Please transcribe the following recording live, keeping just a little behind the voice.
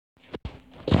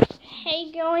Hey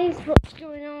guys, what's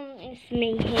going on? It's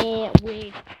me here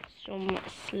with some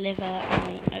Sliver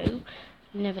IO.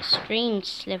 Never streamed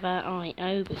Sliver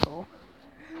IO before.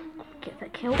 Get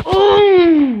that kill.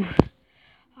 Oh!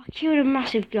 I killed a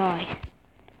massive guy.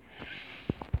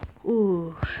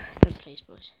 Ooh, don't please,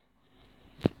 boys.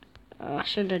 I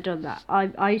shouldn't have done that.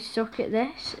 I suck at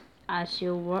this, as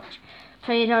you'll watch.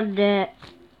 Played on the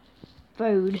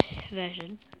phone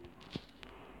version.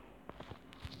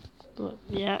 But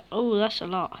yeah, oh, that's a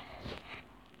lot.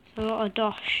 A lot of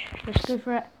dosh. Let's go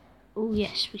for it. Oh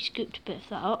yes, we scooped a bit of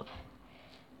that up.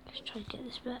 Let's try and get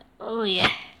this bit. Oh yeah.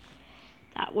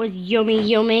 That was yummy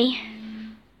yummy.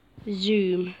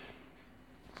 Zoom.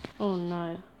 Oh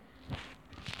no.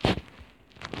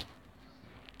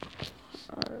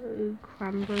 Oh,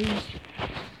 cranberries.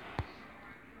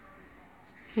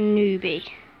 Newbie.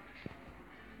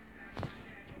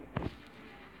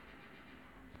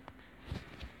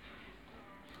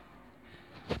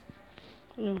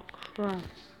 Oh crap.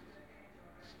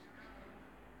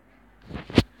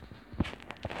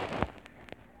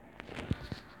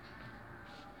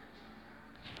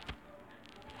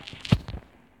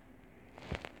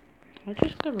 I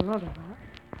just got a lot of that.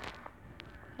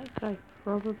 That guy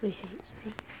probably hates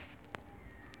me.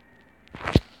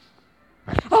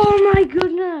 Oh my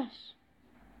goodness!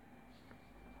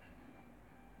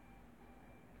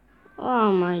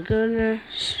 Oh my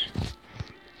goodness.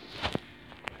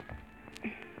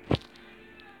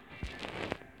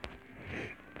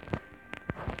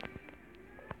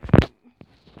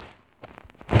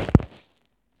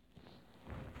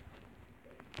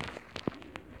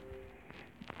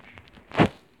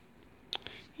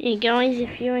 Hey guys,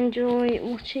 if you enjoy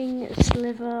watching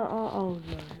Sliver or oh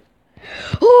no.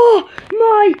 Oh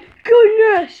my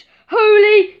goodness!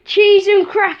 Holy cheese and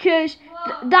crackers!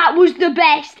 That was the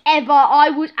best ever. I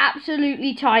was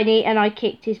absolutely tiny and I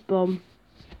kicked his bum.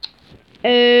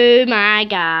 Oh my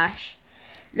gosh.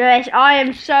 Lewis, I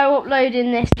am so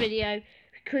uploading this video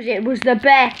because it was the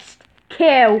best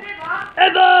kill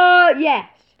ever. Yes.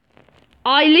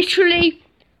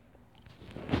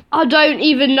 I don't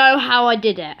even know how I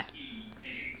did it.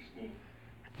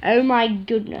 Oh my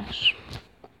goodness.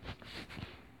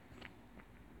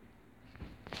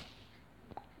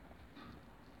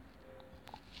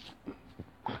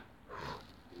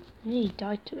 He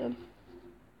died to him.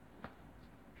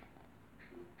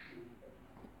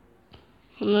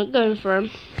 I'm not going for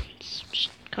him. It's just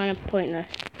kind of pointless.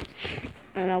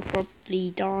 And I'll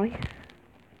probably die.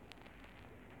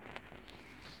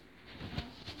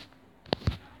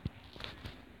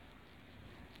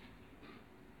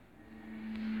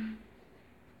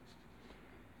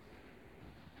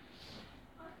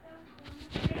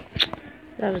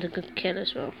 That was a good kill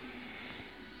as well.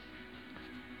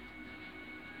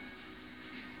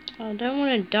 I don't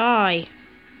want to die.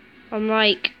 I'm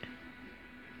like...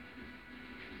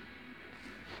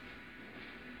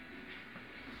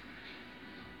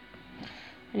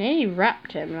 I nearly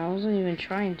wrapped him and I wasn't even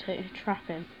trying to trap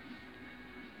him.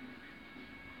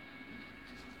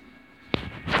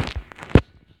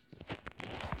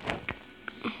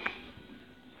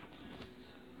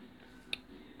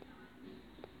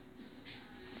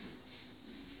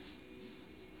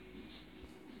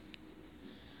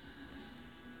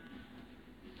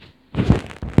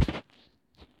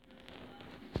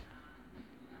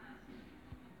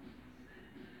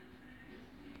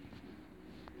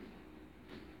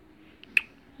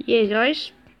 Yeah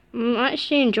guys, I'm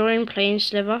actually enjoying playing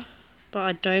Sliver, but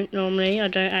I don't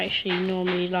actually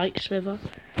normally like Sliver.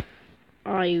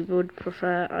 I would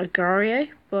prefer Agario,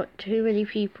 but too many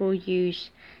people use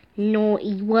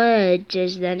naughty words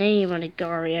as their name on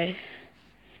Agario.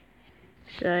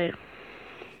 So,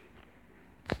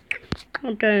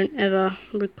 I don't ever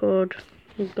record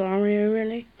Agario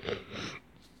really.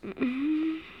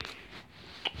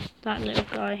 That little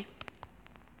guy.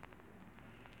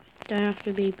 Don't have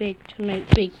to be big to make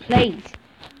big plays.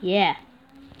 Yeah.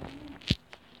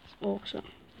 Awesome.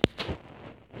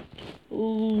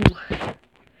 Ooh.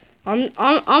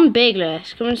 I'm big,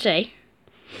 Lewis. Come and see.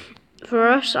 For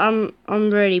us, I'm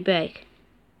really big.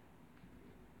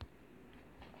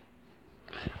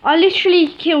 I literally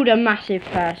killed a massive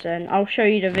person. I'll show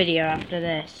you the video after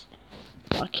this.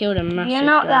 I killed a massive You're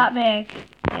not guy. that big.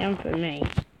 I am for me.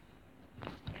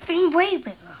 I'm way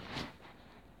bigger.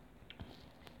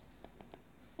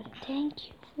 Thank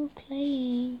you for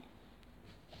playing.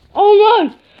 Oh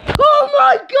no! Oh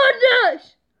my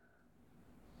goodness!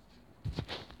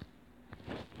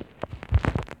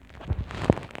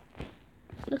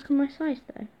 Look at my size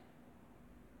though.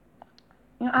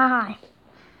 Your eye.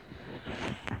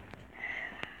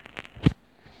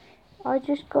 I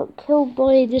just got killed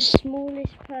by the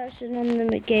smallest person on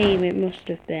the game, it must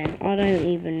have been. I don't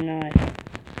even know.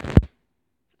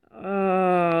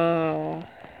 Oh,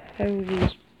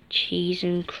 holy cheese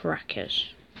and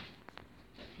crackers.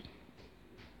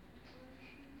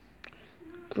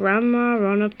 Grandma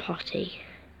on a potty.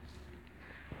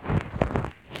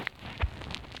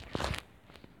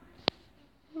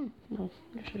 Well,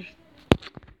 this is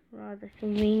rather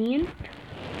convenient.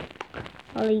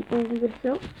 I'll eat all this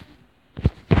up.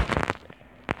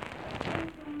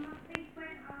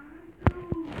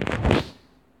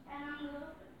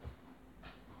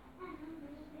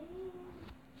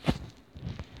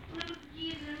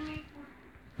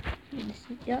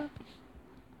 Yeah.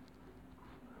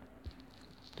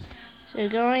 So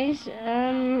guys,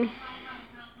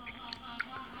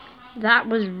 that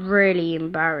was really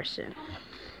embarrassing.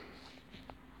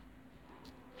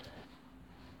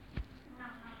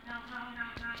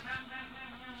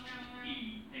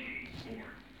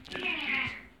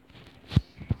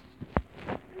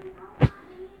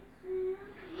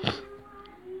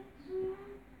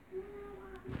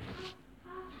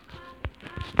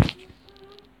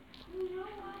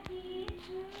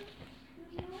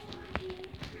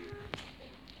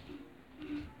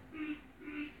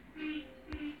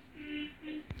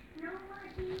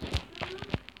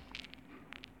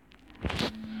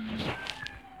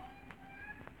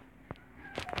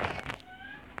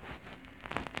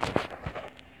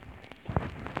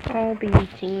 I'll be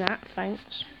eating that,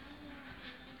 thanks.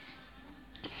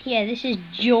 Yeah, this is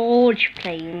George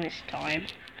playing this time.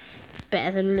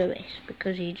 Better than Lewis,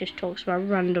 because he just talks about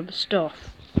random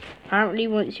stuff. Apparently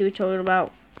once he was talking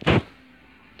about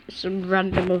some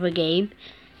random other game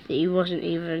that he wasn't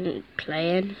even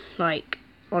playing, like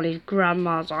on his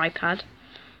grandma's iPad.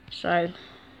 So,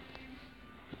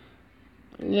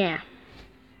 yeah.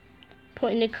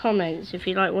 Put in the comments if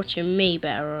you like watching me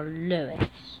better or Lewis.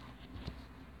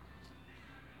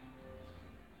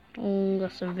 Oh,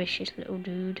 that's a vicious little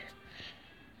dude.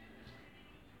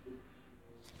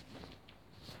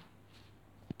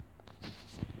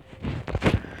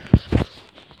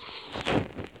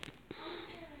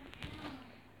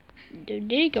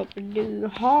 Dude, got the new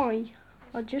high.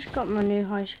 I just got my new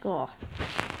high score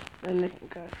a minute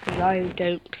ago because I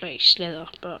don't play Slither,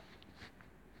 but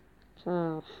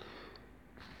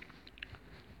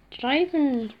did I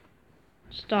even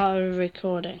start a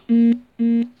recording?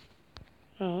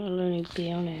 Oh, it'll only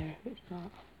be on here if it's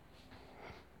not.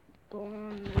 But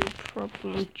no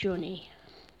problem, Johnny.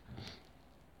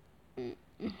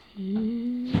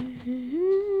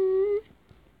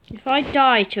 If I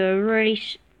die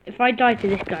to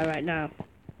this guy right now.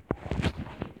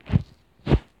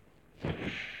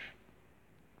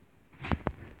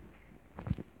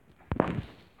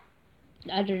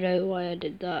 I don't know why I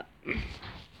did that.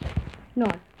 No.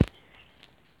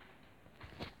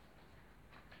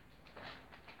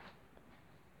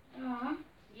 Mom,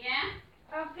 Yeah?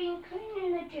 I've been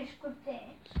cleaning the disc with this.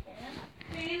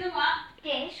 Cleaning the what?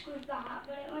 Disc with that,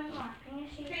 but it won't work. Can you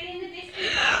see? Cleaning the disc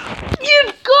with what?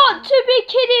 You've got to be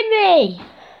kidding me!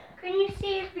 Can you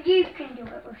see if you can do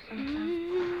it with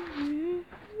something?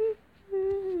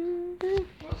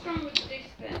 What's wrong with the disc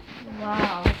then?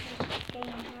 Wow.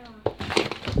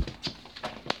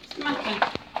 Smack him.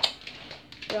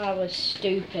 That was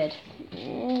stupid.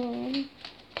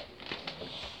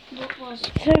 What was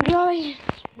it? So guys,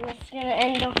 that's going to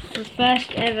end off the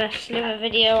first ever Slither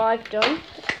video I've done.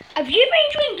 Have you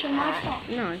been drinking my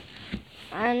phone? No.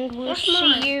 And we'll That's see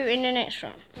mine. you in the next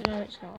one. No, it's not.